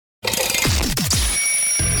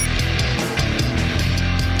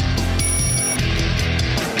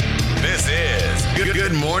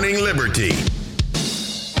Good Morning Liberty.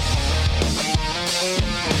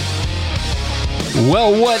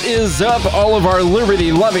 Well, what is up, all of our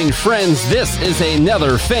liberty-loving friends? This is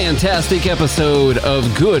another fantastic episode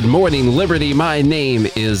of Good Morning Liberty. My name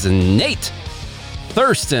is Nate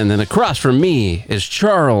Thurston, and across from me is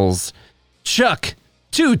Charles Chuck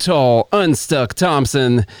Too Tall Unstuck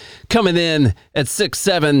Thompson, coming in at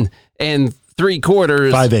 6'7" and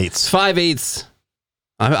 3/4. 5/8. 5/8.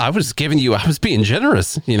 I was being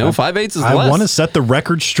generous. 5/8 is less. I want to set the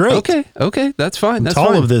record straight. Okay, that's fine. That's all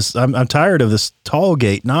fine. of this. I'm tired of this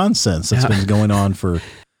Tallgate nonsense that's been going on for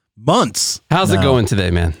months. How's it going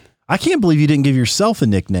today, man? I can't believe you didn't give yourself a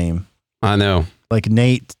nickname. I know. Like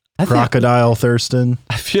Nate Crocodile Thurston.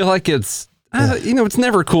 I feel like it's, it's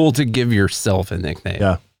never cool to give yourself a nickname.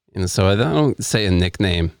 Yeah. And so I don't say a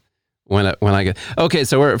nickname when I get. Okay,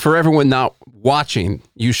 so for everyone not watching,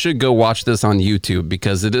 you should go watch this on YouTube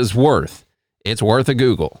because it's worth a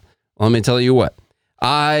Google. Let me tell you what.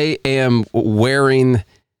 I am wearing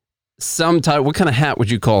some type. What kind of hat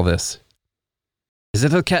would you call this? Is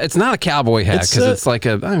it it's not a cowboy hat because it's like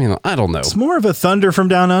I don't know. It's more of a Thunder from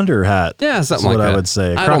Down Under hat. Yeah, something like that. That's what I would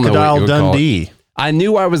say. I don't know what Crocodile you would call Dundee. it. I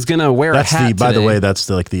knew I was going to wear a hat By the today. way, that's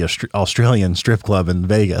the Australian strip club in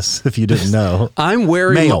Vegas, if you didn't know. I'm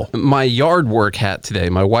wearing my yard work hat today.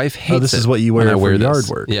 My wife hates it. Oh, this is what you wear for yard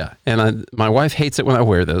work. Yeah, and my wife hates it when I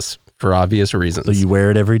wear this for obvious reasons. So you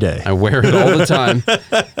wear it every day. I wear it all the time.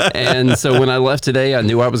 And so when I left today, I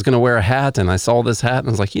knew I was going to wear a hat, and I saw this hat, and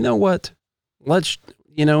I was like, you know what? It's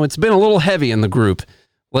been a little heavy in the group.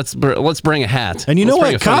 Let's bring a hat. And you know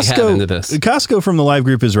what? Costco from the live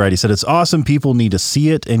group is right. He said, it's awesome. People need to see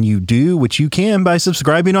it, and you do, which you can by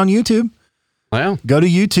subscribing on YouTube. Wow. Go to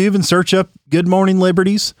YouTube and search up Good Morning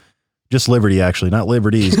Liberties. Just Liberty, actually, not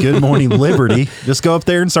Liberties. Good Morning Liberty. Just go up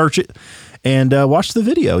there and search it and watch the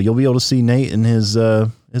video. You'll be able to see Nate in his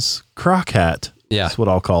croc hat. Yeah. That's what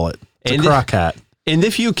I'll call it. It's a croc hat. And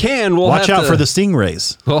if you can, watch out for the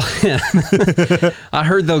stingrays. Well, I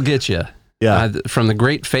heard they'll get you. Yeah. From the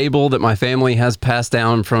great fable that my family has passed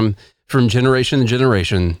down from generation to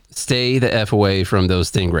generation, stay the F away from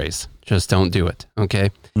those stingrays. Just don't do it. Okay.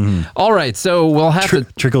 Mm-hmm. All right. So we'll have to.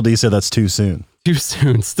 Trickle D said that's too soon. Too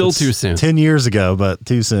soon. Still too soon. 10 years ago, but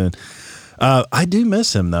too soon. I do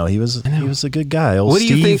miss him though. He was a good guy. What do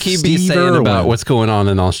you think he'd be saying about what's going on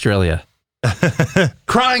in Australia?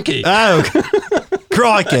 Crikey. Oh,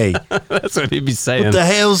 crikey. That's what he'd be saying. What the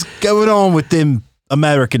hell's going on with them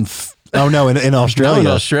American Oh, no, in Australia. No,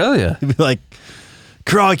 in Australia. He'd be like,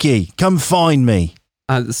 crikey, come find me.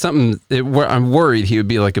 I'm worried he would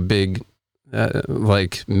be like a big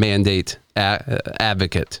mandate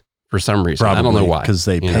advocate for some reason. Probably, I don't know why. Because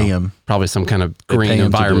they pay him. Probably some kind of green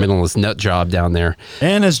environmentalist nut job down there.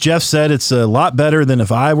 And as Jeff said, it's a lot better than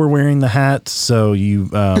if I were wearing the hat. So you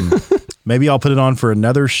maybe I'll put it on for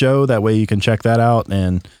another show. That way you can check that out.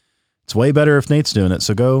 And it's way better if Nate's doing it.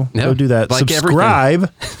 So go do that. Like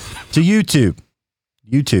subscribe to YouTube,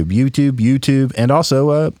 and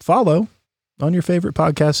also follow on your favorite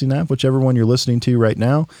podcasting app, whichever one you're listening to right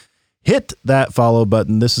now. Hit that follow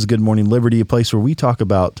button. This is Good Morning Liberty, a place where we talk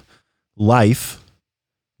about life,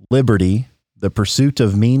 liberty, the pursuit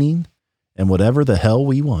of meaning, and whatever the hell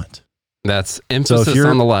we want. That's emphasis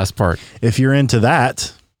on the last part. If you're into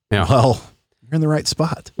that, well, you're in the right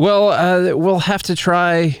spot. Well, we'll have to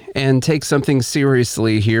try and take something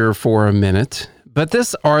seriously here for a minute. But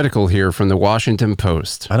this article here from the Washington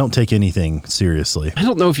Post. I don't take anything seriously. I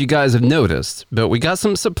don't know if you guys have noticed, but we got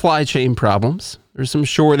some supply chain problems. There's some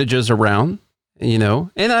shortages around,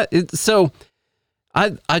 and so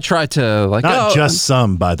I try to not just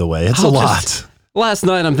some, by the way. It's a lot. Last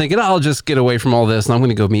night I'm thinking I'll just get away from all this and I'm going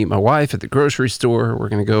to go meet my wife at the grocery store. We're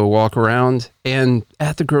going to go walk around, and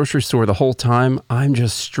at the grocery store the whole time I'm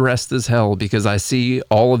just stressed as hell because I see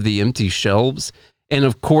all of the empty shelves. And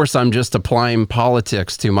of course, I'm just applying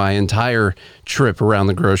politics to my entire trip around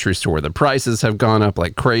the grocery store. The prices have gone up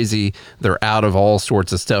like crazy. They're out of all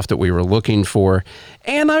sorts of stuff that we were looking for.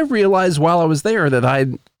 And I realized while I was there that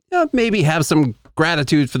I'd maybe have some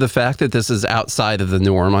gratitude for the fact that this is outside of the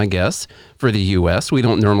norm, I guess, for the U.S. We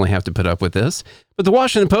don't normally have to put up with this. But the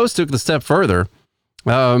Washington Post took the step further.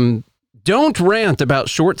 Don't rant about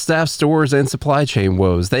short-staffed stores and supply chain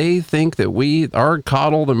woes. They think that our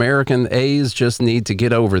coddled American A's just need to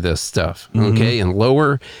get over this stuff, okay, and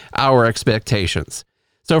lower our expectations.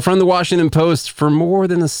 So from the Washington Post, for more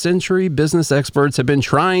than a century, business experts have been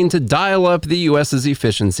trying to dial up the U.S.'s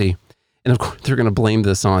efficiency. And of course, they're going to blame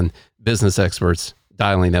this on business experts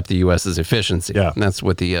dialing up the U.S.'s efficiency. Yeah. And that's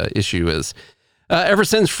what the issue is. Ever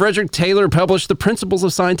since Frederick Taylor published The Principles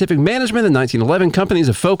of Scientific Management in 1911, companies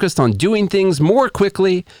have focused on doing things more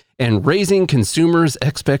quickly and raising consumers'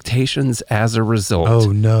 expectations as a result.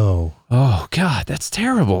 Oh, no. Oh, God, that's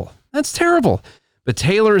terrible. That's terrible. But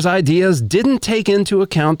Taylor's ideas didn't take into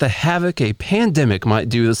account the havoc a pandemic might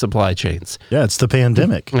do to supply chains. Yeah, it's the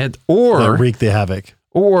pandemic that Or wreaked the havoc.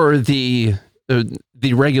 or the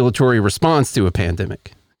regulatory response to a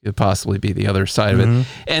pandemic. Could possibly be the other side of it.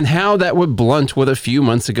 And how that would blunt what a few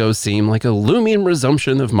months ago seemed like a looming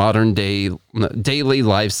resumption of modern day daily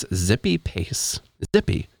life's zippy pace.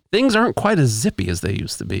 Zippy. Things aren't quite as zippy as they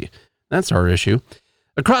used to be. That's our issue.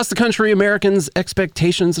 Across the country, Americans'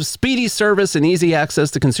 expectations of speedy service and easy access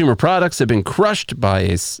to consumer products have been crushed by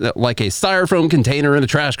like a styrofoam container in a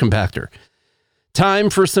trash compactor. Time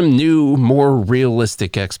for some new, more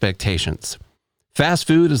realistic expectations. Fast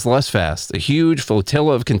food is less fast. A huge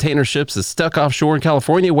flotilla of container ships is stuck offshore in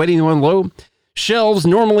California waiting to unload. Shelves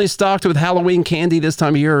normally stocked with Halloween candy this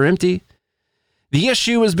time of year are empty. The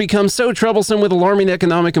issue has become so troublesome with alarming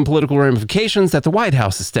economic and political ramifications that the White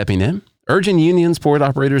House is stepping in, urging unions, port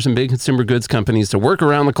operators, and big consumer goods companies to work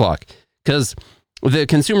around the clock. Because the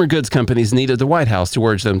consumer goods companies needed the White House to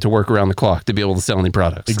urge them to work around the clock to be able to sell any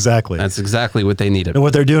products. Exactly. That's exactly what they needed. And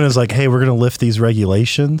what they're doing is like, hey, we're going to lift these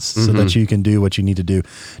regulations so that you can do what you need to do.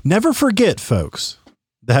 Never forget, folks,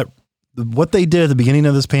 that what they did at the beginning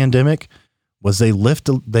of this pandemic was they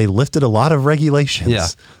lifted a lot of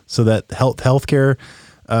regulations so that healthcare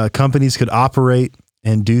companies could operate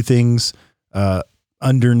and do things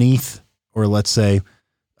underneath, or let's say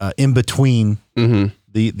in between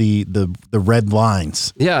the red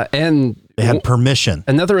lines. Yeah, and they had permission.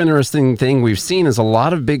 Another interesting thing we've seen is a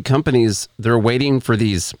lot of big companies, they're waiting for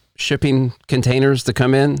these shipping containers to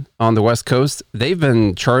come in on the West Coast. They've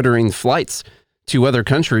been chartering flights to other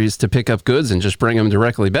countries to pick up goods and just bring them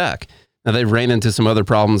directly back. Now, they've ran into some other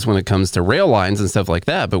problems when it comes to rail lines and stuff like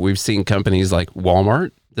that, but we've seen companies like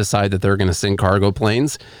Walmart decide that they're going to send cargo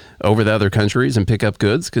planes over to other countries and pick up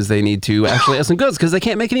goods because they need to actually have some goods because they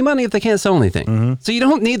can't make any money if they can't sell anything. So you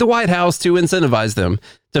don't need the White House to incentivize them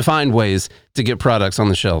to find ways to get products on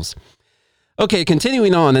the shelves. Okay,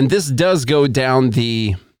 continuing on, and this does go down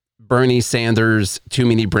the Bernie Sanders too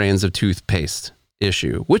many brands of toothpaste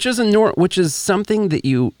issue, which is something that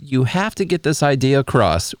you have to get this idea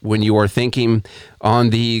across when you are thinking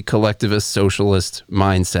on the collectivist socialist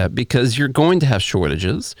mindset, because you're going to have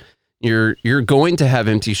shortages, you're going to have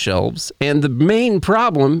empty shelves, and the main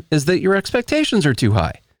problem is that your expectations are too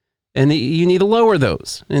high, and you need to lower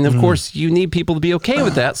those. And of course, you need people to be okay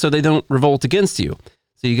with that so they don't revolt against you.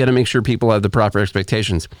 So you got to make sure people have the proper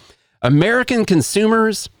expectations. American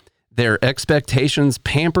consumers, their expectations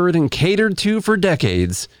pampered and catered to for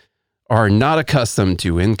decades, are not accustomed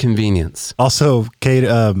to inconvenience. Also, Kate,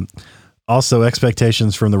 also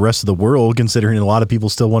expectations from the rest of the world, considering a lot of people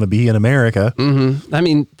still want to be in America. I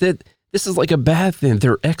mean, this is like a bad thing.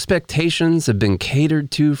 Their expectations have been catered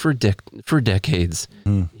to for decades.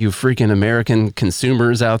 You freaking American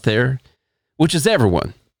consumers out there, which is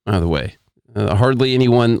everyone, by the way. Hardly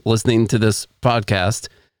anyone listening to this podcast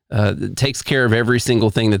takes care of every single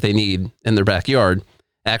thing that they need in their backyard.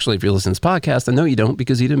 Actually, if you listen to this podcast, I know you don't,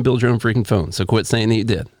 because you didn't build your own freaking phone. So quit saying that you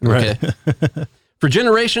did. Okay. Right. For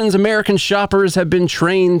generations, American shoppers have been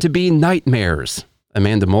trained to be nightmares.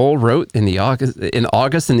 Amanda Mole wrote in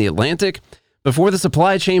August in The Atlantic, before the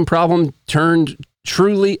supply chain problem turned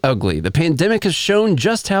truly ugly, the pandemic has shown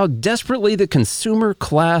just how desperately the consumer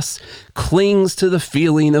class clings to the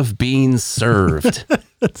feeling of being served.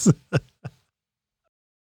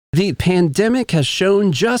 The pandemic has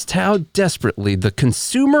shown just how desperately the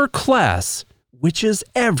consumer class, which is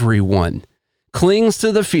everyone, clings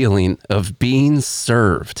to the feeling of being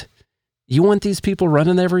served. You want these people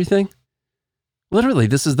running everything? Literally,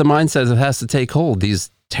 this is the mindset that has to take hold.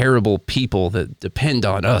 These terrible people that depend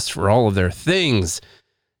on us for all of their things.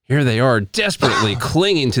 Here they are desperately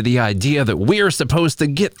clinging to the idea that we're supposed to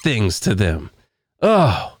get things to them.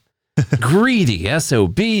 Oh, greedy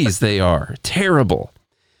SOBs they are. Terrible.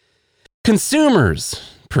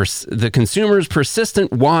 The consumer's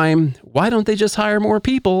persistent whine, why don't they just hire more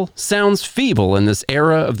people, sounds feeble in this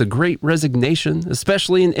era of the great resignation,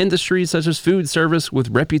 especially in industries such as food service with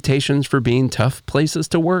reputations for being tough places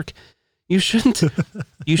to work. You shouldn't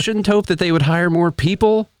hope that they would hire more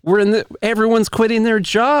people. Everyone's quitting their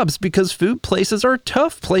jobs because food places are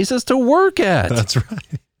tough places to work at. That's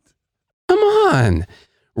right. Come on.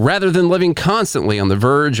 Rather than living constantly on the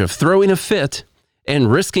verge of throwing a fit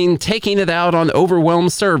and risking taking it out on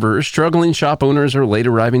overwhelmed servers, struggling shop owners, or late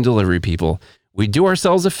arriving delivery people, we do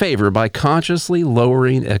ourselves a favor by consciously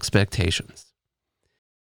lowering expectations.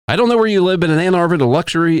 I don't know where you live, but in Ann Arbor, the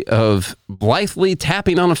luxury of blithely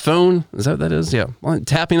tapping on a phone. Is that what that is? Yeah.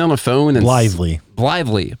 Tapping on a phone. And Blithely.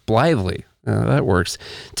 That works.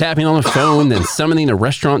 Tapping on a phone, then summoning a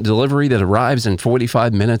restaurant delivery that arrives in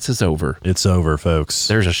 45 minutes is over. It's over, folks.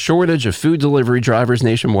 There's a shortage of food delivery drivers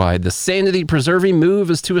nationwide. The sanity-preserving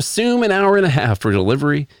move is to assume an hour and a half for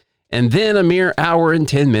delivery, and then a mere hour and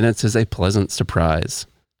 10 minutes is a pleasant surprise.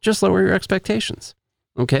 Just lower your expectations,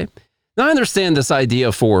 okay? Now, I understand this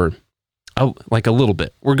idea for like a little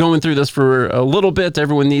bit. We're going through this for a little bit.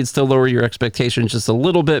 Everyone needs to lower your expectations just a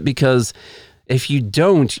little bit, because if you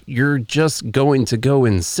don't, you're just going to go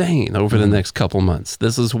insane over the next couple months.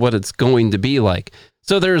 This is what it's going to be like.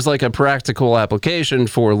 So there's like a practical application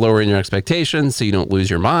for lowering your expectations so you don't lose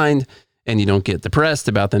your mind and you don't get depressed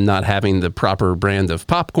about them not having the proper brand of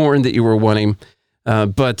popcorn that you were wanting.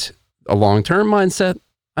 But a long-term mindset,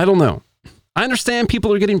 I don't know. I understand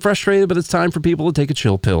people are getting frustrated, but it's time for people to take a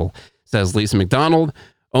chill pill, says Lisa McDonald,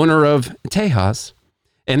 owner of Tejas,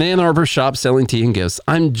 an Ann Arbor shop selling tea and gifts.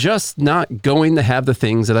 I'm just not going to have the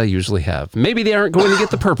things that I usually have. Maybe they aren't going to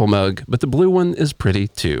get the purple mug, but the blue one is pretty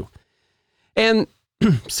too. And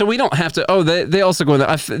so we don't have to, they also go,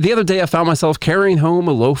 the other day I found myself carrying home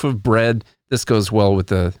a loaf of bread. This goes well with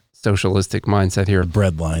the socialistic mindset here.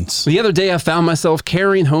 Bread lines. The other day I found myself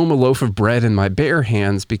carrying home a loaf of bread in my bare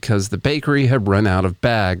hands because the bakery had run out of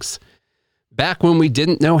bags. Back when we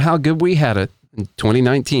didn't know how good we had it, in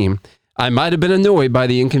 2019, I might have been annoyed by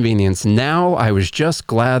the inconvenience. Now I was just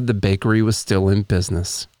glad the bakery was still in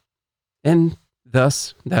business. And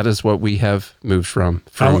thus, that is what we have moved from.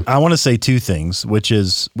 I want to say two things, which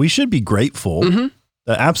is we should be grateful. Mm-hmm.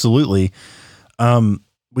 Absolutely.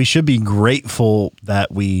 We should be grateful that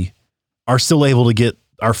we are still able to get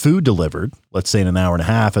our food delivered, let's say in an hour and a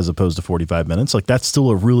half as opposed to 45 minutes. Like, that's still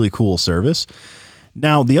a really cool service.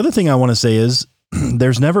 Now, the other thing I want to say is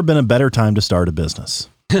there's never been a better time to start a business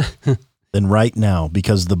than right now,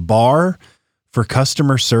 because the bar for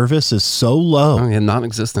customer service is so low. Oh, yeah,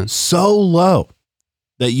 non-existent. So low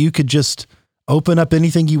that you could just open up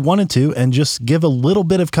anything you wanted to and just give a little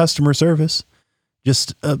bit of customer service.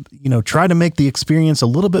 Just, try to make the experience a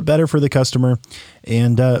little bit better for the customer,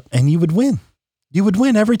 and you would win. You would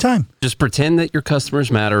win every time. Just pretend that your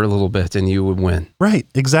customers matter a little bit and you would win. Right.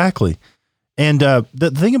 Exactly. And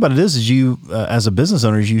the thing about it is you, as a business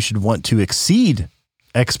owner, you should want to exceed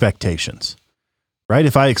expectations, right?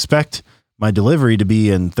 If I expect my delivery to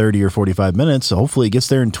be in 30 or 45 minutes, so hopefully it gets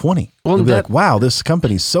there in 20. Well, you'll be like, wow, this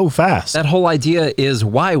company's so fast. That whole idea is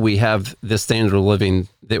why we have the standard of living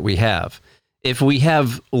that we have. If we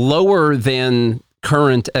have lower than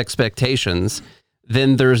current expectations,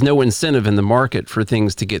 then there's no incentive in the market for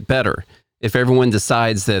things to get better. If everyone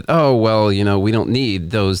decides that, we don't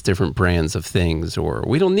need those different brands of things, or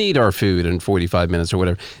we don't need our food in 45 minutes or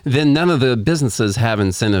whatever, then none of the businesses have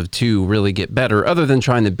incentive to really get better other than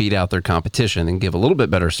trying to beat out their competition and give a little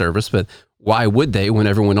bit better service. But why would they when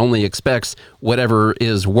everyone only expects whatever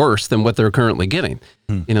is worse than what they're currently getting?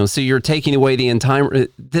 So you're taking away the entire...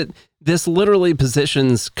 This literally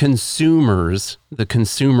positions consumers, the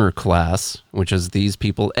consumer class, which is these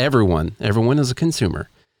people, everyone is a consumer.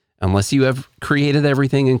 Unless you have created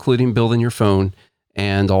everything, including building your phone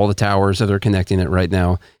and all the towers that are connecting it right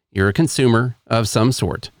now, you're a consumer of some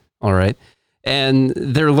sort, all right? And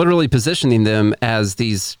they're literally positioning them as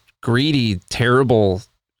these greedy, terrible,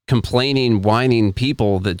 complaining, whining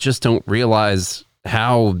people that just don't realize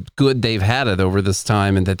how good they've had it over this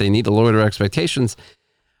time and that they need to lower their expectations.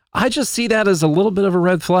 I just see that as a little bit of a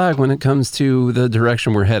red flag when it comes to the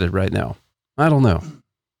direction we're headed right now. I don't know.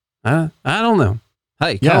 I don't know.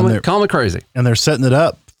 Hey, call me crazy. And they're setting it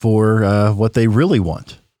up for what they really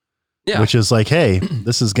want, which is like, hey,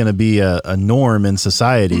 this is going to be a norm in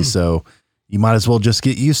society, so you might as well just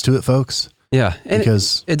get used to it, folks. Yeah, and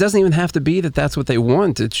because it doesn't even have to be that that's what they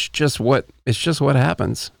want. It's just what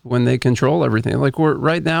happens when they control everything. Like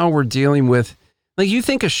right now we're dealing with, like, you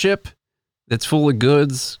think a ship that's full of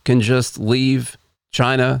goods can just leave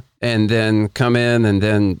China and then come in, and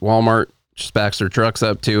then Walmart just backs their trucks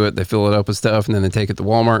up to it. They fill it up with stuff and then they take it to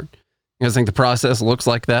Walmart. You guys think the process looks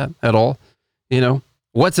like that at all?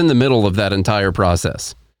 What's in the middle of that entire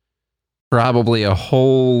process? Probably a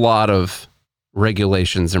whole lot of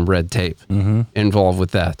regulations and red tape involved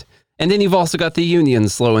with that. And then you've also got the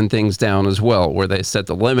unions slowing things down as well, where they set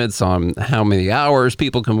the limits on how many hours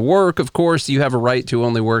people can work. Of course, you have a right to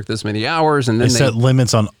only work this many hours. And then they set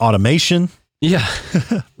limits on automation. Yeah.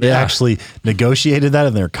 They actually negotiated that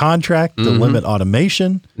in their contract to limit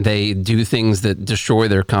automation. They do things that destroy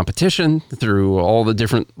their competition through all the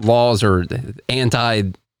different laws or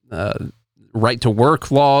right to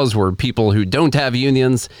work laws where people who don't have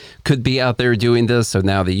unions could be out there doing this. So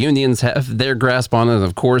now the unions have their grasp on it. And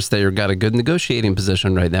of course, they've got a good negotiating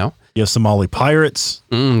position right now. You have Somali pirates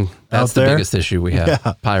That's the there. biggest issue we have.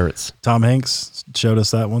 Yeah. Pirates. Tom Hanks showed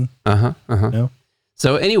us that one. No?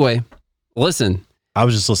 So anyway, listen. I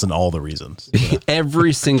was just listening to all the reasons. You know.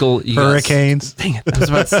 Every single... Hurricanes. Dang it. I was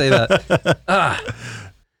about to say that.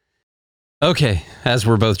 Okay. As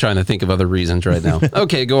we're both trying to think of other reasons right now.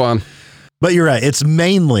 Okay, go on. But you're right. It's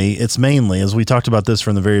mainly, as we talked about this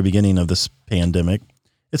from the very beginning of this pandemic,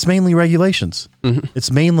 it's mainly regulations. Mm-hmm. It's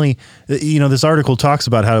mainly, this article talks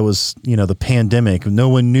about how it was, the pandemic. No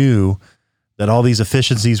one knew that all these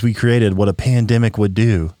efficiencies we created, what a pandemic would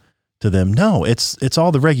do to them. No, it's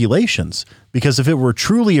all the regulations. Because if it were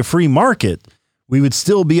truly a free market, we would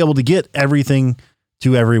still be able to get everything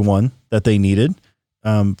to everyone that they needed,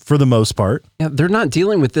 for the most part. Yeah, they're not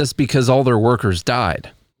dealing with this because all their workers died.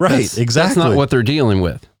 Right, exactly. That's not what they're dealing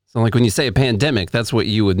with. So like when you say a pandemic, that's what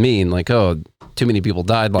you would mean. Like, oh, too many people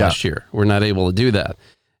died last year. We're not able to do that.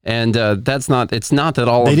 And it's not that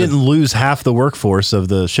all they didn't lose half the workforce of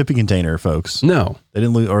the shipping container folks. No. They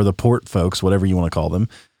didn't lose, or the port folks, whatever you want to call them.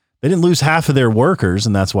 They didn't lose half of their workers,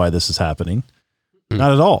 and that's why this is happening.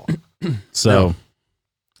 Not at all. So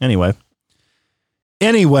anyway,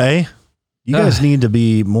 you guys need to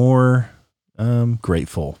be more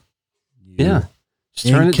grateful. Yeah. Just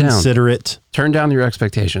turn it down. Inconsiderate. Turn down your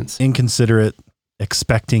expectations. Inconsiderate,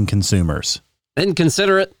 expecting consumers.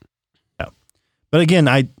 Inconsiderate. Yeah. But again,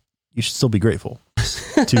 you should still be grateful.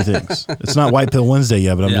 Two things. It's not White Pill Wednesday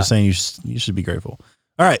yet, but I'm just saying you should be grateful.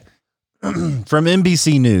 All right. From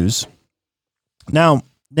NBC News. Now,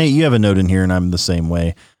 Nate, you have a note in here, and I'm the same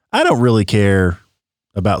way. I don't really care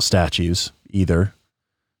about statues either.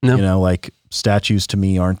 No. Like statues to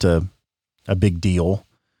me aren't a big deal.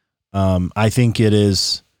 I think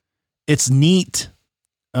it's neat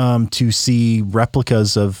to see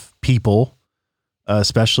replicas of people,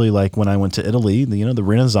 especially like when I went to Italy. The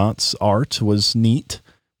Renaissance art was neat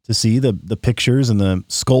to see the pictures and the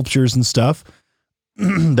sculptures and stuff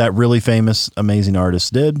that really famous, amazing artists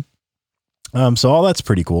did. So all that's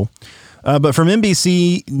pretty cool. But from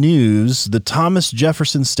NBC News, the Thomas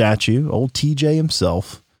Jefferson statue, old TJ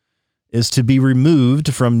himself, is to be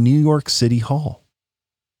removed from New York City Hall.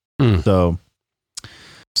 So,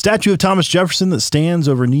 statue of Thomas Jefferson that stands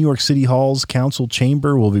over New York City Hall's council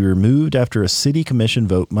chamber will be removed after a city commission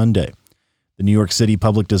vote Monday. The New York City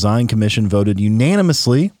Public Design Commission voted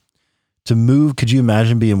unanimously to move. Could you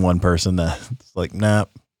imagine being one person that's like, nah.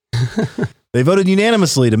 They voted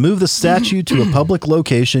unanimously to move the statue to a public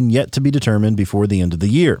location yet to be determined before the end of the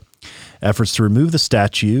year. Efforts to remove the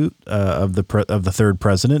statue of the third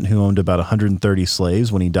president, who owned about 130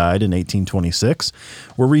 slaves when he died in 1826,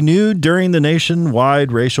 were renewed during the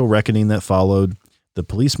nationwide racial reckoning that followed the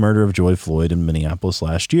police murder of George Floyd in Minneapolis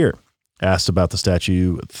last year. Asked about the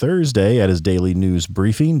statue Thursday at his daily news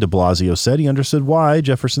briefing, de Blasio said he understood why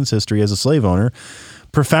Jefferson's history as a slave owner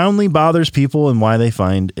profoundly bothers people and why they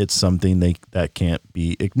find it's something that can't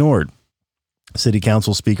be ignored. City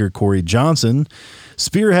Council Speaker Corey Johnson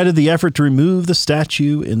spearheaded the effort to remove the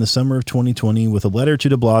statue in the summer of 2020 with a letter to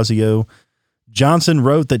de Blasio. Johnson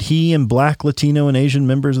wrote that he and Black, Latino, and Asian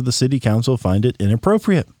members of the City Council find it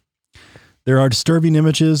inappropriate. There are disturbing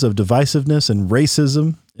images of divisiveness and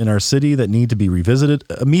racism in our city that need to be revisited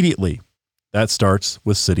immediately. That starts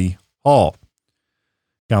with City Hall.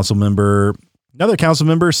 Another council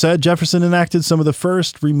member said Jefferson enacted some of the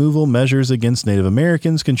first removal measures against Native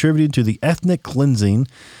Americans, contributing to the ethnic cleansing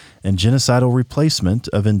and genocidal replacement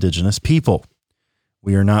of indigenous people.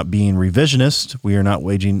 We are not being revisionist. We are not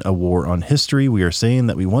waging a war on history. We are saying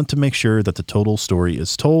that we want to make sure that the total story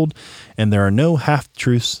is told and there are no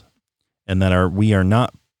half-truths and that we are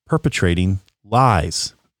not perpetrating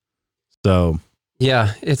lies. So,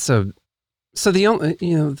 yeah, so the only,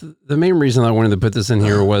 the main reason I wanted to put this in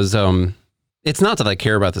here was, it's not that I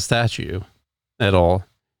care about the statue at all.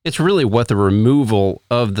 It's really what the removal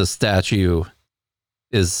of the statue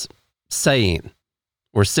is saying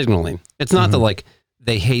or signaling. It's not that like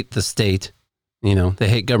they hate the state, they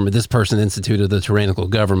hate government. This person instituted the tyrannical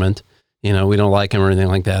government. We don't like him or anything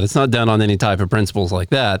like that. It's not done on any type of principles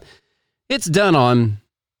like that. It's done on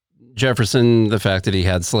Jefferson, the fact that he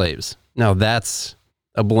had slaves. Now that's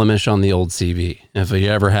a blemish on the old CV, if you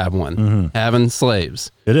ever have one. Having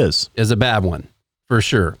slaves is a bad one, for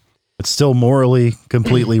sure. It's still morally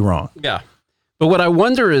completely wrong. Yeah. But what I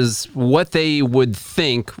wonder is what they would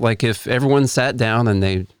think, like if everyone sat down and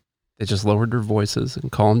they just lowered their voices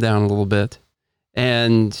and calmed down a little bit,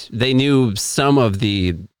 and they knew some of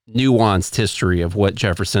the nuanced history of what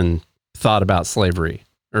Jefferson thought about slavery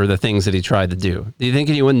or the things that he tried to do. Do you think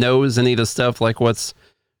anyone knows any of the stuff like what's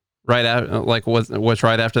right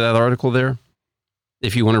after that article there?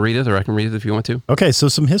 If you want to read it, or I can read it if you want to. Okay, so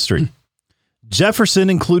some history. Jefferson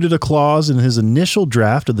included a clause in his initial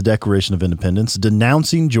draft of the Declaration of Independence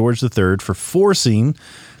denouncing George III for forcing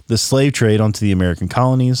the slave trade onto the American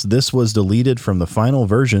colonies. This was deleted from the final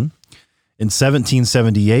version. In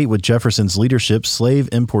 1778, with Jefferson's leadership, slave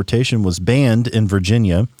importation was banned in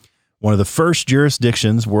Virginia, one of the first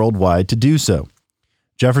jurisdictions worldwide to do so.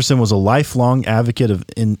 Jefferson was a lifelong advocate of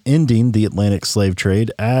ending the Atlantic slave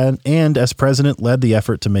trade and as president led the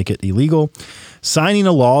effort to make it illegal, signing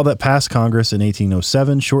a law that passed Congress in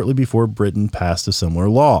 1807, shortly before Britain passed a similar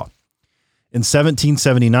law. In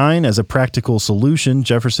 1779, as a practical solution,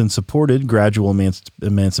 Jefferson supported gradual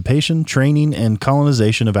emancipation, training, and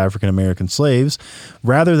colonization of African American slaves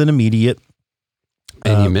rather than immediate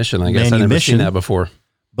manumission. I guess I've never seen that before.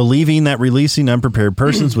 Believing that releasing unprepared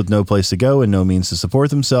persons with no place to go and no means to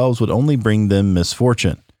support themselves would only bring them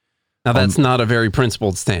misfortune. Now, that's not a very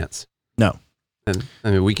principled stance. No. And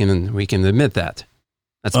I mean, we can admit that.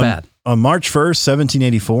 That's bad. On March 1st,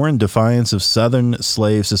 1784, in defiance of Southern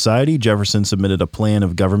Slave Society, Jefferson submitted a plan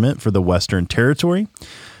of government for the Western Territory.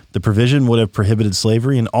 The provision would have prohibited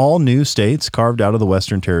slavery in all new states carved out of the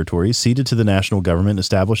Western Territory, ceded to the national government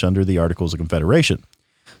established under the Articles of Confederation.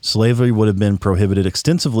 Slavery would have been prohibited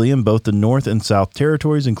extensively in both the North and South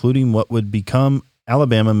territories, including what would become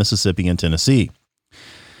Alabama, Mississippi, and Tennessee.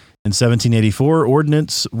 In 1784,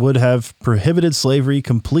 ordinance would have prohibited slavery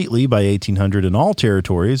completely by 1800 in all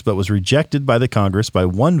territories, but was rejected by the Congress by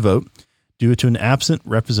one vote due to an absent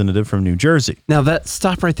representative from New Jersey. Now,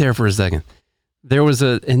 stop right there for a second. There was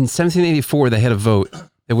in 1784, they had a vote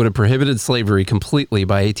that would have prohibited slavery completely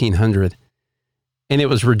by 1800, and it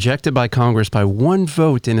was rejected by Congress by one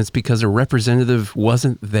vote, and it's because a representative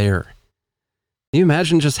wasn't there. Can you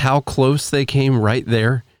imagine just how close they came right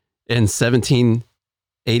there in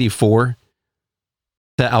 1784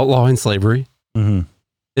 to outlawing slavery? Mm-hmm.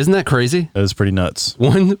 Isn't that crazy? That is pretty nuts.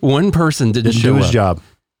 One person didn't show do his up. job.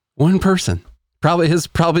 One person probably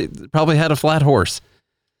had a flat horse.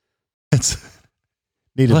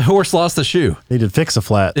 The horse lost a shoe. Needed to fix a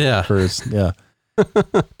flat. Yeah.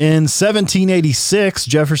 In 1786,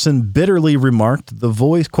 Jefferson bitterly remarked, the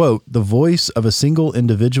voice of a single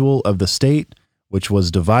individual of the state which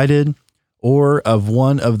was divided, or of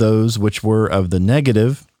one of those which were of the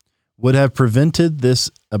negative, would have prevented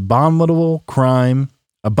this abominable crime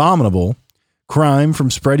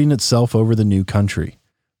from spreading itself over the new country.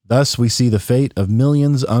 Thus we see the fate of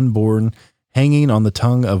millions unborn hanging on the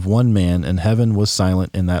tongue of one man, and heaven was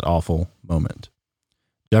silent in that awful moment.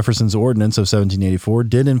 Jefferson's ordinance of 1784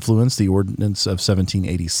 did influence the ordinance of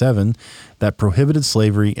 1787 that prohibited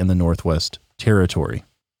slavery in the Northwest Territory.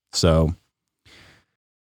 So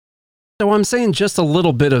I'm saying just a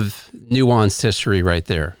little bit of nuanced history right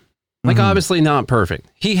there. Like, obviously not perfect.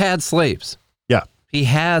 He had slaves. Yeah. He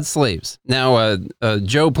had slaves. Now,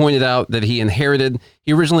 Joe pointed out that he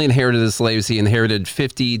originally inherited his slaves. He inherited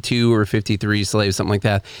 52 or 53 slaves, something like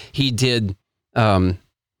that. He did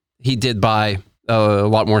buy a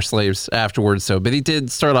lot more slaves afterwards. But he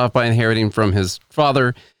did start off by inheriting from his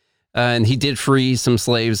father, and he did free some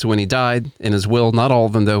slaves when he died in his will. Not all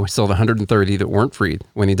of them, though. He still had 130 that weren't freed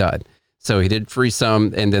when he died. So he did free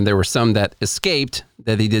some, and then there were some that escaped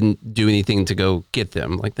that he didn't do anything to go get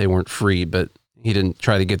them. Like, they weren't free, but he didn't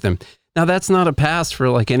try to get them. Now, that's not a pass for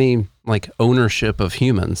like any like ownership of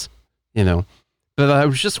humans, you know. But I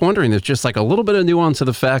was just wondering if just like a little bit of nuance of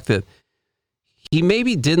the fact that he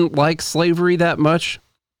maybe didn't like slavery that much.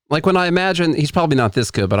 Like, when I imagine, he's probably not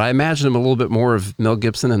this good, but I imagine him a little bit more of Mel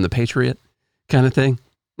Gibson and The Patriot kind of thing.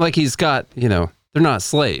 Like, he's got, you know, they're not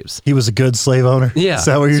slaves. He was a good slave owner? Yeah. Is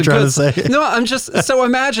that what you're trying to say? No, I'm just, so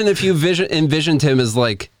imagine if you envisioned him as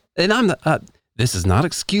like, and this is not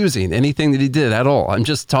excusing anything that he did at all. I'm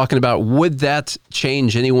just talking about, would that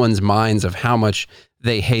change anyone's minds of how much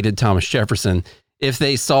they hated Thomas Jefferson if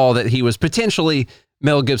they saw that he was potentially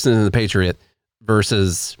Mel Gibson in The Patriot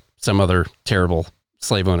versus some other terrible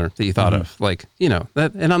slave owner that you thought of? Like, you know,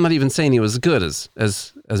 that, and I'm not even saying he was as good as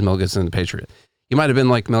Mel Gibson in The Patriot. He might have been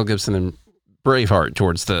like Mel Gibson in Braveheart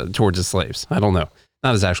towards his slaves. I don't know.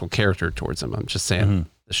 Not his actual character towards them. I'm just saying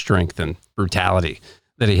the strength and brutality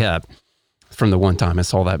that he had from the one time I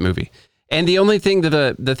saw that movie. And the only thing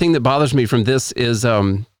that the thing that bothers me from this is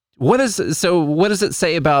what does it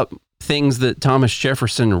say about things that Thomas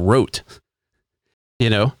Jefferson wrote?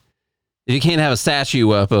 You know, you can't have a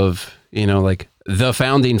statue up of, you know, like the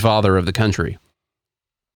founding father of the country.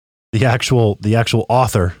 The actual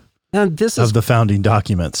author now, of the founding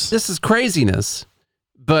documents. This is craziness,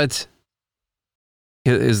 but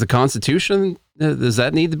Is the Constitution, does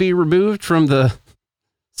that need to be removed from the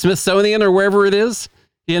Smithsonian or wherever it is?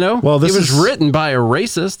 Well, it was written by a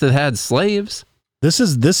racist that had slaves. This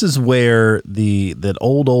is where that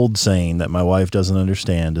old saying that my wife doesn't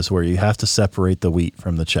understand is where you have to separate the wheat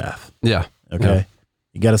from the chaff. Yeah. Okay. Yeah.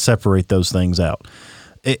 You got to separate those things out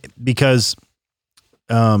because,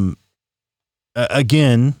 again,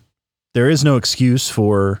 there is no excuse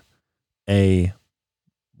for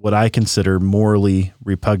what I consider morally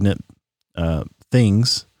repugnant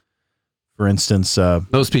things. For instance,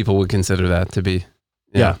 most people would consider that to be.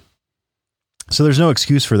 Yeah. So there's no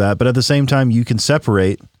excuse for that. But at the same time, you can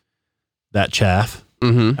separate that chaff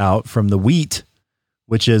out from the wheat,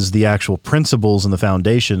 which is the actual principles and the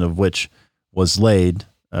foundation of which was laid,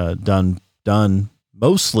 done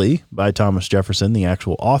mostly by Thomas Jefferson, the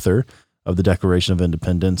actual author of the Declaration of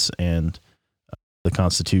Independence and the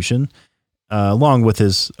Constitution, along with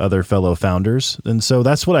his other fellow founders. And so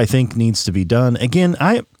that's what I think needs to be done. Again,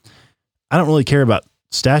 I don't really care about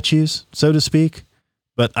statues, so to speak,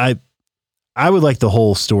 but I would like the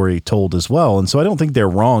whole story told as well. And so I don't think they're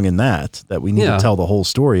wrong in that we need to tell the whole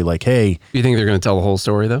story. Like, hey, you think they're going to tell the whole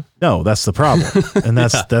story though? No, that's the problem. And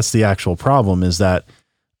that's the actual problem is that,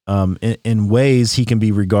 in ways he can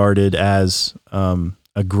be regarded as,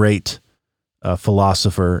 a great,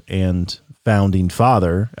 philosopher and founding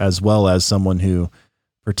father, as well as someone who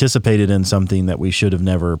participated in something that we should have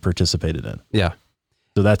never participated in. Yeah.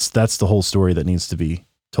 So that's the whole story that needs to be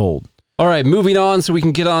told. All right, moving on so we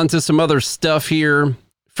can get on to some other stuff here.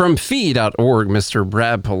 From fee.org, Mr.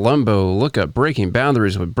 Brad Palumbo. Look up Breaking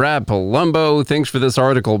Boundaries with Brad Palumbo. Thanks for this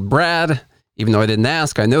article, Brad. Even though I didn't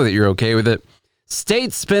ask, I know that you're okay with it.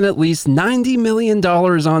 States spent at least $90 million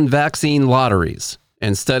on vaccine lotteries,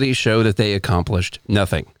 and studies show that they accomplished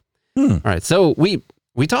nothing. All right, so we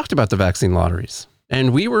talked about the vaccine lotteries,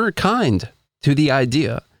 and we were kind to the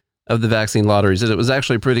idea of the vaccine lotteries, that it was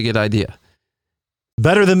actually a pretty good idea.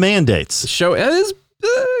 Better than mandates. I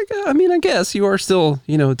guess you are still,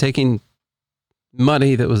 taking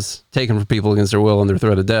money that was taken from people against their will and their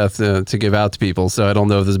threat of death to give out to people. So I don't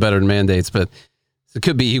know if this is better than mandates, but it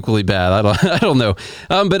could be equally bad. I don't know.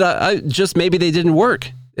 But I just maybe they didn't work.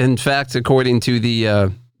 In fact, according to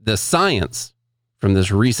the science from this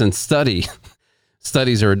recent study,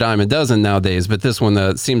 studies are a dime a dozen nowadays, but this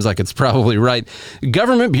one seems like it's probably right.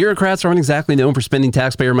 Government bureaucrats aren't exactly known for spending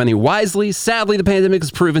taxpayer money wisely. Sadly, the pandemic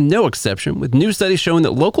has proven no exception, with new studies showing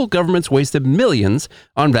that local governments wasted millions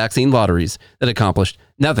on vaccine lotteries that accomplished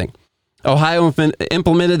nothing. Ohio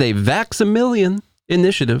implemented a Vax-A-Million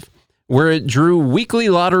initiative where it drew weekly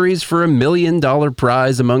lotteries for $1 million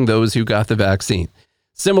prize among those who got the vaccine.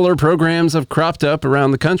 Similar programs have cropped up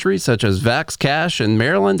around the country, such as Vax Cash in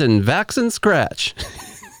Maryland and Vax and Scratch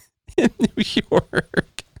in New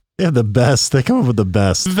York. Yeah, the best. They come up with the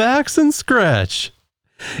best. Vax and Scratch.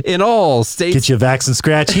 In all states. Get your Vax and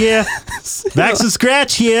Scratch here. Vax and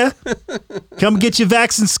Scratch here. Come get your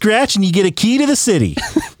Vax and Scratch and you get a key to the city.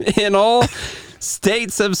 In all,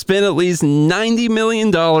 states have spent at least $90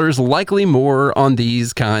 million, likely more, on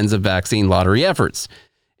these kinds of vaccine lottery efforts.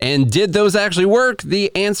 And did those actually work?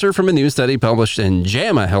 The answer from a new study published in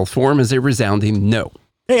JAMA Health Forum is a resounding no.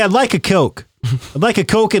 Hey, I'd like a Coke. I'd like a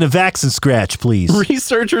Coke and a Vax and Scratch, please.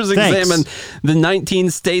 Researchers examined the 19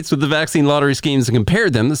 states with the vaccine lottery schemes and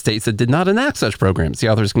compared them to states that did not enact such programs. The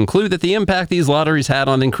authors conclude that the impact these lotteries had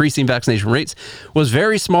on increasing vaccination rates was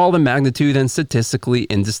very small in magnitude and statistically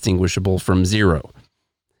indistinguishable from zero.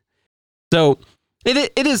 So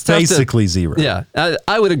it is tough. Basically zero. Yeah,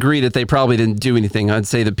 I would agree that they probably didn't do anything. I'd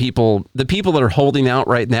say the people that are holding out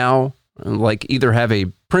right now, like, either have a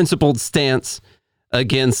principled stance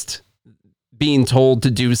against being told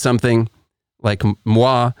to do something, like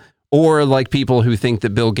moi, or like people who think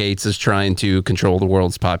that Bill Gates is trying to control the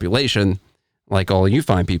world's population, like all you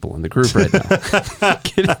fine people in the group right now.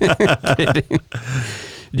 Kidding.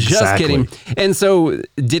 Just kidding. And so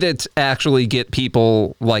did it actually get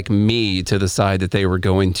people like me to decide that they were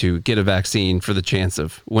going to get a vaccine for the chance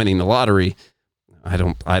of winning the lottery? I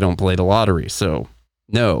don't play the lottery, so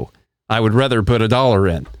no. I would rather put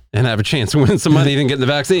 $1 in and have a chance to win some money than get the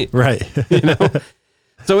vaccine. Right.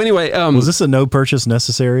 So anyway, was this a no purchase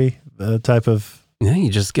necessary type of? Yeah, you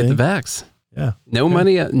just get thing? the vax. Yeah. No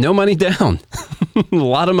money down. A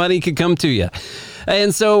lot of money could come to you.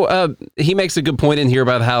 And so he makes a good point in here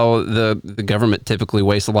about how the government typically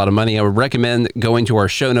wastes a lot of money. I would recommend going to our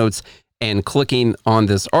show notes and clicking on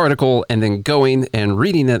this article and then going and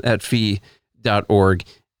reading it at fee.org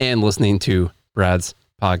and listening to Brad's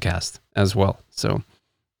podcast as well. So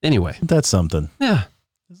anyway. That's something. Yeah.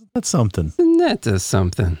 That's something. That is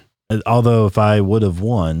something. Although if I would have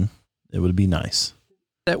won, it would be nice.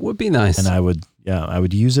 That would be nice. And I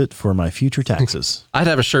would use it for my future taxes. I'd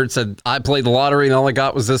have a shirt that said, I played the lottery and all I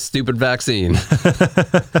got was this stupid vaccine.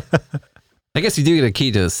 I guess you do get a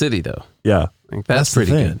key to the city, though. Yeah. Like, that's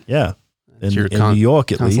pretty good. Yeah. That's in New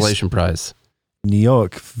York, at least. Consolation prize. New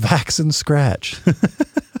York, Vax and Scratch.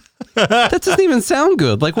 That doesn't even sound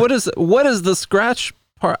good. Like, what is the scratch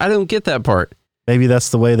part? I don't get that part. Maybe that's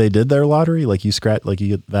the way they did their lottery. Like you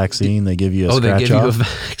get vaccine, they give you a scratch off. They give you a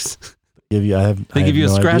vax. They give you a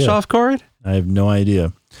scratch off card? I have no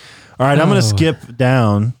idea. All right, I'm going to skip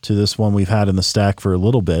down to this one we've had in the stack for a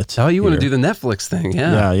little bit. Oh, you want to do the Netflix thing?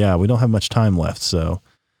 Yeah. Yeah. We don't have much time left. So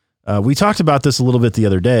we talked about this a little bit the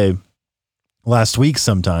other day, last week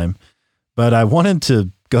sometime, but I wanted to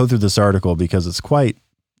go through this article because it's quite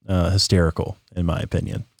hysterical, in my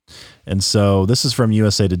opinion. And so this is from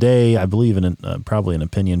USA Today, I believe in probably an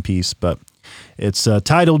opinion piece, but it's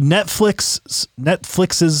titled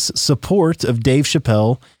Netflix's support of Dave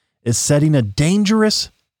Chappelle is setting a dangerous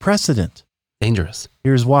precedent. Dangerous.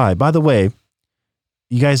 Here's why. By the way,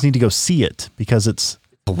 you guys need to go see it because it's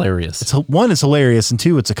hilarious. It's hilarious, and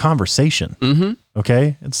two, it's a conversation. Mm-hmm.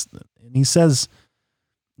 Okay. And he says,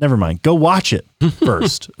 never mind, go watch it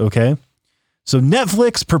first. Okay. So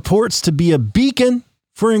Netflix purports to be a beacon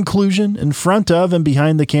for inclusion in front of and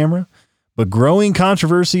behind the camera, but growing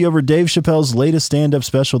controversy over Dave Chappelle's latest stand-up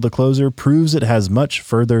special, The Closer, proves it has much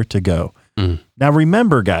further to go. Now,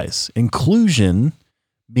 remember, guys, inclusion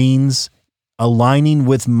means aligning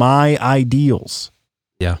with my ideals.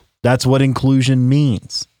 Yeah. That's what inclusion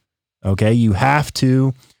means. Okay. You have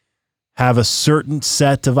to have a certain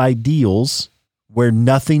set of ideals where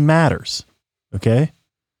nothing matters. Okay.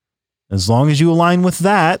 As long as you align with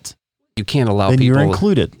that, you can't allow then people. You're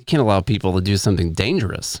included. You can't allow people to do something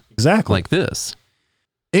dangerous. Exactly. Like this.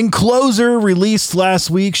 In Closer, released last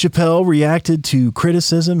week, Chappelle reacted to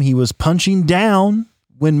criticism he was punching down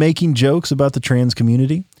when making jokes about the trans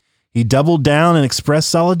community. He doubled down and expressed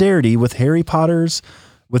solidarity with Harry Potter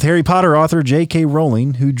author J.K.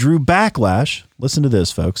 Rowling, who drew backlash. Listen to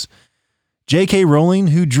this, folks. J.K. Rowling,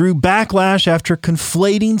 who drew backlash after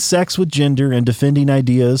conflating sex with gender and defending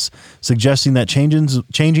ideas suggesting that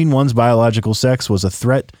changing one's biological sex was a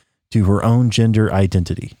threat to her own gender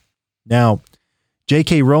identity. Now,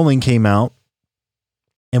 J.K. Rowling came out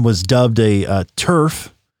and was dubbed a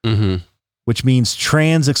TERF, which means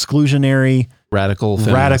trans exclusionary radical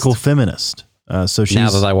feminist. So she's, now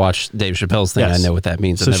that I watched Dave Chappelle's thing, yes. I know what that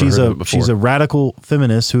means. So she's a radical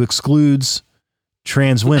feminist who excludes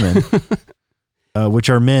trans women, which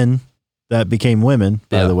are men that became women,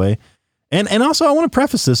 by the way. And also, I want to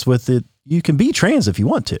preface this with it: you can be trans if you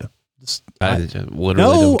want to. I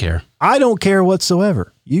literally don't care. I don't care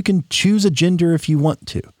whatsoever. You can choose a gender if you want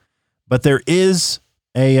to, but there is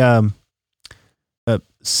a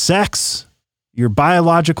sex. Your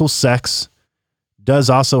biological sex does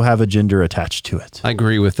also have a gender attached to it. I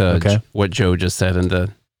agree with what Joe just said, and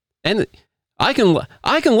I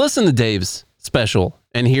can listen to Dave's special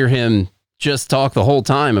and hear him just talk the whole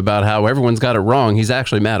time about how everyone's got it wrong. He's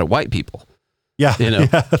actually mad at white people. Yeah, and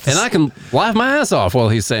I can laugh my ass off while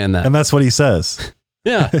he's saying that. And that's what he says.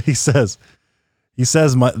 Yeah, he says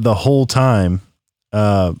the whole time.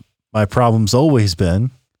 My problem's always been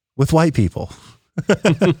with white people.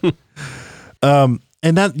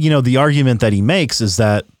 And that, the argument that he makes is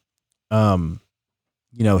that, his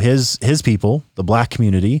people, the black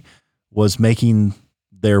community, was making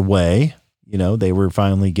their way. They were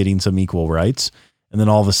finally getting some equal rights, and then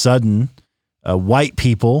all of a sudden, white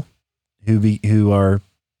people who are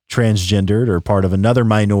transgendered or part of another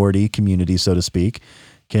minority community, so to speak,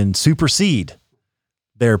 can supersede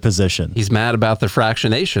their position. He's mad about the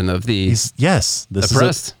fractionation of the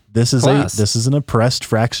oppressed. This is an oppressed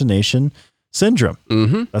fractionation syndrome.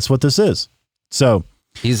 Mm-hmm. That's what this is. So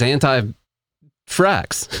he's anti-frax.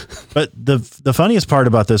 But the funniest part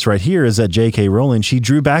about this right here is that J.K. Rowling, she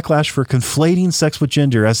drew backlash for conflating sex with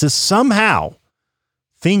gender as this somehow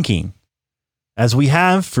thinking, as we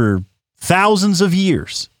have for thousands of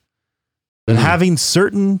years, that having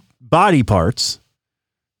certain body parts,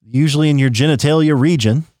 usually in your genitalia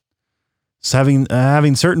region,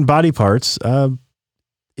 having certain body parts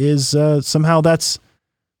is somehow that's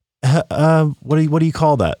what do you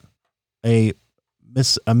call that? A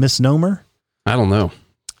misnomer? I don't know.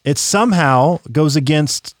 It somehow goes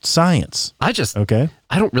against science. I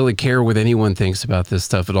don't really care what anyone thinks about this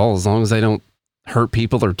stuff at all, as long as they don't hurt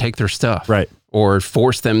people or take their stuff. Right. Or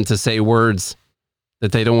force them to say words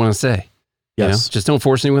that they don't want to say. Yes. Just don't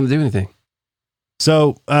force anyone to do anything.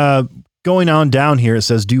 So going on down here, it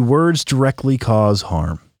says, do words directly cause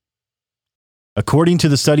harm? According to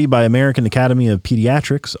the study by American Academy of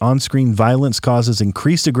Pediatrics, on-screen violence causes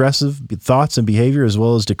increased aggressive thoughts and behavior as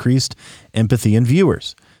well as decreased empathy in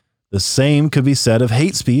viewers. The same could be said of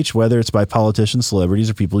hate speech, whether it's by politicians, celebrities,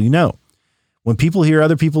 or people you know. When people hear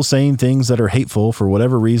other people saying things that are hateful for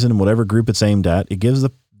whatever reason and whatever group it's aimed at, it gives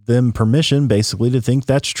them permission basically to think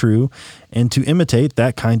that's true and to imitate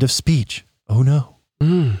that kind of speech. Oh no.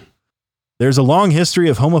 There's a long history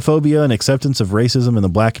of homophobia and acceptance of racism in the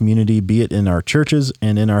black community, be it in our churches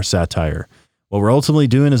and in our satire. What we're ultimately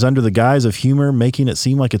doing is under the guise of humor, making it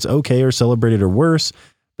seem like it's okay or celebrated or worse,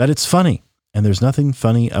 that it's funny, and there's nothing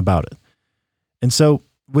funny about it. And so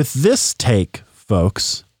with this take,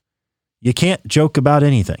 folks, you can't joke about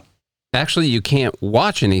anything. Actually, you can't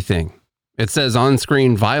watch anything. It says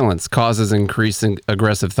on-screen violence causes increasing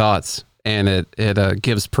aggressive thoughts, and it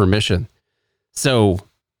gives permission. So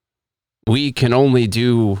we can only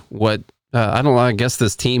do what, I don't know, I guess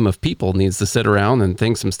this team of people needs to sit around and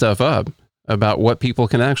think some stuff up about what people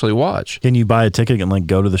can actually watch. Can you buy a ticket and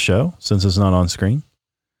go to the show since it's not on screen?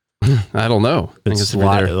 I don't know. It's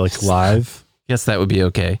live. Guess that would be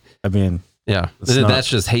okay. I mean, yeah, that's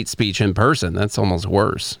just hate speech in person. That's almost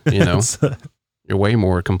worse. You're way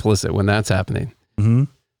more complicit when that's happening. Mm-hmm.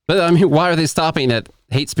 But I mean, why are they stopping at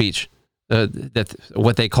hate speech? That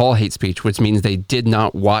what they call hate speech, which means they did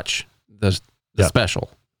not watch the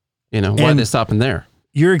special. Why are they stopping there?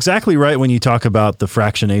 You're exactly right when you talk about the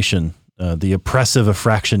fractionation, the oppressive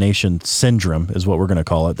fractionation syndrome is what we're going to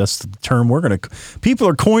call it. That's the term people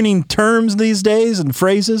are coining terms these days and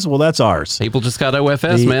phrases. Well, that's ours. People just got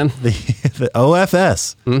OFS, man. The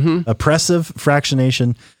OFS, oppressive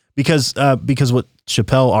fractionation, because what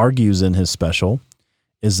Chappelle argues in his special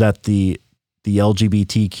is that the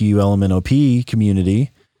LGBTQ LMNOP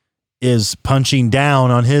community is punching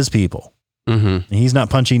down on his people. Mm-hmm. And he's not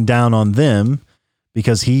punching down on them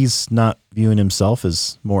because he's not viewing himself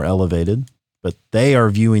as more elevated, but they are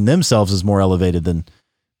viewing themselves as more elevated than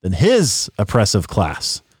his oppressive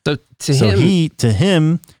class. So to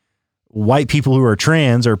him, white people who are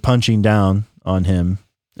trans are punching down on him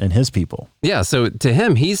and his people. Yeah. So to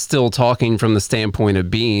him, he's still talking from the standpoint of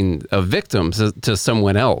being a victim to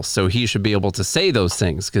someone else. So he should be able to say those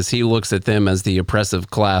things because he looks at them as the oppressive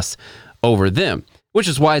class over them, which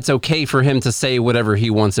is why it's okay for him to say whatever he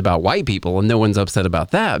wants about white people. And no one's upset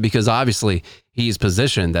about that because obviously he's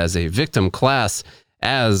positioned as a victim class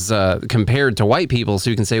as compared to white people. So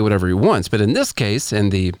he can say whatever he wants. But in this case, in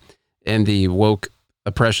the woke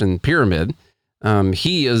oppression pyramid,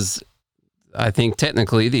 he is, I think,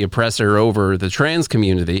 technically the oppressor over the trans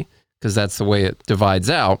community because that's the way it divides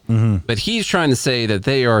out. Mm-hmm. But he's trying to say that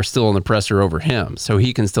they are still an oppressor over him, so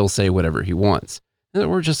he can still say whatever he wants. And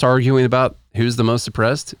we're just arguing about who's the most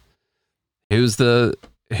oppressed, who's the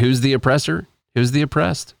oppressor, who's the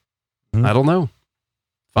oppressed. Mm-hmm. I don't know.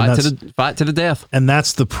 Fight to the death. And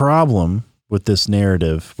that's the problem with this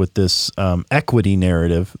narrative, with this equity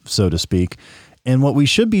narrative, so to speak. And what we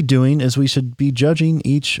should be doing is we should be judging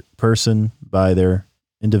each person by their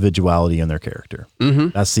individuality and their character. Mm-hmm.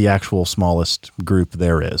 That's the actual smallest group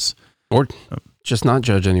there is. Or just not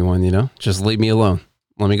judge anyone, just leave me alone.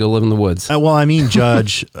 Let me go live in the woods. Well, I mean,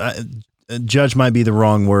 judge. Judge might be the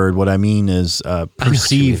wrong word. What I mean is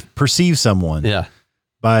perceive someone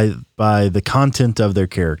by the content of their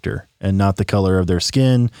character and not the color of their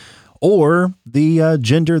skin or the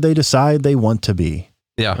gender they decide they want to be.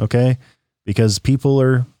 Yeah. Okay. Because people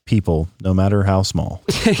are people, no matter how small.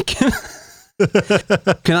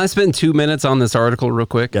 Can I spend 2 minutes on this article real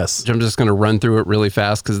quick? Yes. I'm just going to run through it really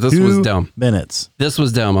fast because this was dumb. 2 minutes. This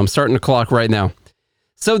was dumb. I'm starting the clock right now.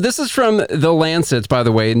 So this is from The Lancet, by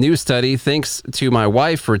the way, a new study. Thanks to my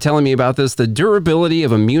wife for telling me about this. The durability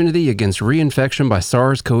of immunity against reinfection by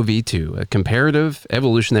SARS-CoV-2, a comparative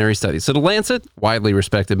evolutionary study. So The Lancet, widely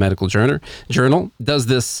respected medical journal, does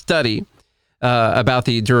this study about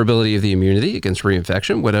the durability of the immunity against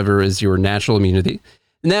reinfection, whatever is your natural immunity.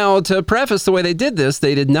 Now, to preface the way they did this,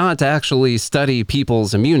 they did not actually study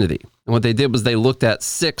people's immunity. And what they did was they looked at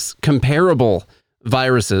 6 comparable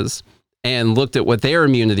viruses and looked at what their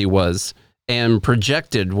immunity was and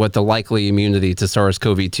projected what the likely immunity to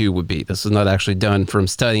SARS-CoV-2 would be. This was not actually done from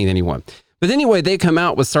studying anyone. But anyway, they come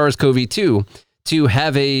out with SARS-CoV-2 to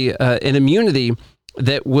have an immunity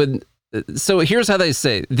that would... So here's how they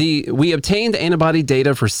say. We obtained antibody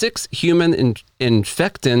data for 6 human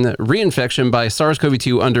reinfection by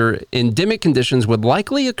SARS-CoV-2 under endemic conditions would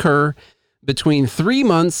likely occur between 3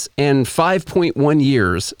 months and 5.1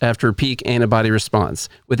 years after peak antibody response,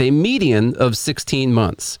 with a median of 16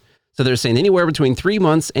 months. So they're saying anywhere between 3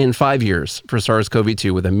 months and 5 years for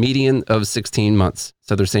SARS-CoV-2 with a median of 16 months.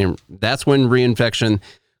 So they're saying that's when reinfection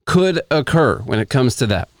could occur when it comes to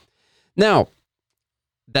that. Now,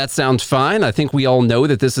 that sounds fine. I think we all know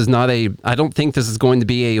that this is I don't think this is going to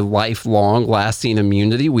be a lifelong lasting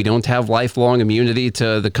immunity. We don't have lifelong immunity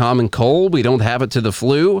to the common cold. We don't have it to the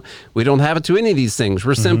flu. We don't have it to any of these things.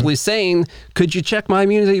 We're simply saying, could you check my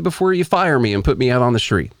immunity before you fire me and put me out on the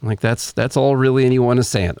street? Like that's all really anyone is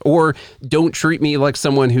saying. Or don't treat me like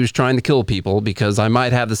someone who's trying to kill people because I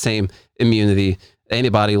might have the same immunity,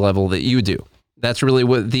 antibody level that you do. That's really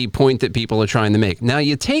what the point that people are trying to make. Now,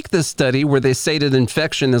 you take this study where they say that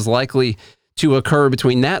infection is likely to occur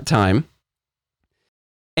between that time,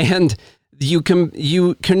 and you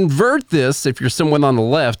convert this, if you're someone on the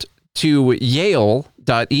left, to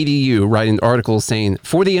Yale.edu, writing articles saying,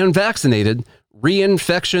 for the unvaccinated,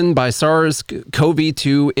 reinfection by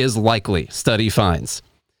SARS-CoV-2 is likely, study finds.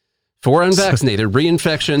 For unvaccinated,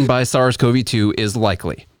 reinfection by SARS-CoV-2 is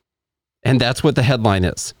likely. And that's what the headline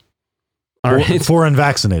is. All right. For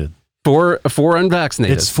unvaccinated. For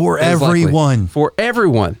unvaccinated. It's for everyone. For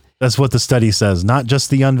everyone. That's what the study says, not just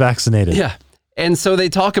the unvaccinated. Yeah. And so they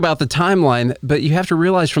talk about the timeline, but you have to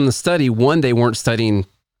realize from the study, one, they weren't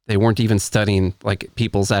even studying like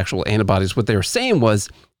people's actual antibodies. What they were saying was,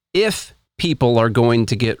 if people are going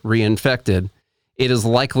to get reinfected, it is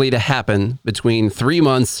likely to happen between 3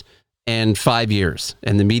 months and 5 years.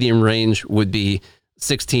 And the median range would be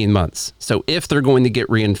 16 months. So if they're going to get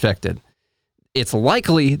reinfected, it's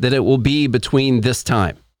likely that it will be between this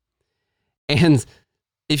time. And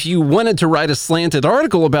if you wanted to write a slanted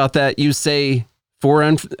article about that, you say, for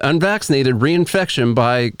unvaccinated, reinfection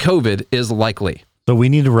by COVID is likely. So we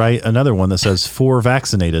need to write another one that says, for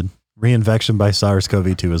vaccinated, reinfection by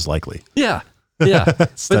SARS-CoV-2 is likely. Yeah. Yeah.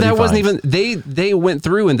 But that wasn't even, they went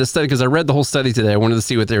through in this study, because I read the whole study today. I wanted to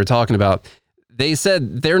see what they were talking about. They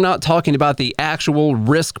said they're not talking about the actual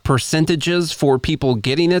risk percentages for people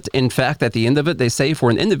getting it. In fact, at the end of it, they say for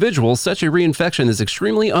an individual, such a reinfection is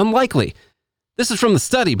extremely unlikely. This is from the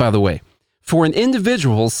study, by the way. For an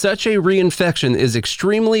individual, such a reinfection is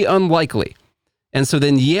extremely unlikely. And so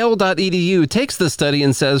then Yale.edu takes the study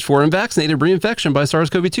and says for unvaccinated, reinfection by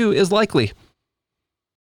SARS-CoV-2 is likely.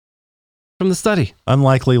 From the study.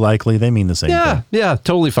 Unlikely, likely, they mean the same thing. Yeah,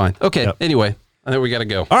 totally fine. Okay, Anyway. I think we got to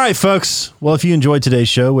go. All right, folks. Well, if you enjoyed today's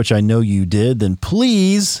show, which I know you did, then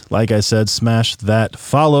please, like I said, smash that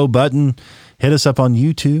follow button. Hit us up on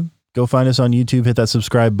YouTube. Go find us on YouTube. Hit that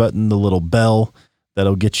subscribe button, the little bell.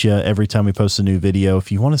 That'll get you every time we post a new video.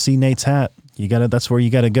 If you want to see Nate's hat, that's where you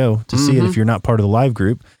got to go to see it if you're not part of the live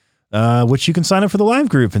group, which you can sign up for the live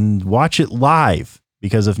group and watch it live.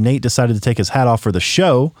 Because if Nate decided to take his hat off for the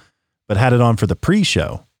show, but had it on for the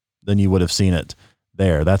pre-show, then you would have seen it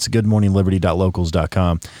there. That's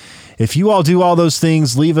goodmorningliberty.locals.com. If you all do all those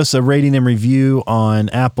things, leave us a rating and review on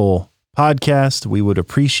Apple Podcast. We would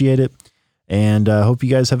appreciate it. And hope you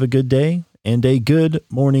guys have a good day and a good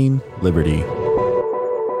morning, Liberty.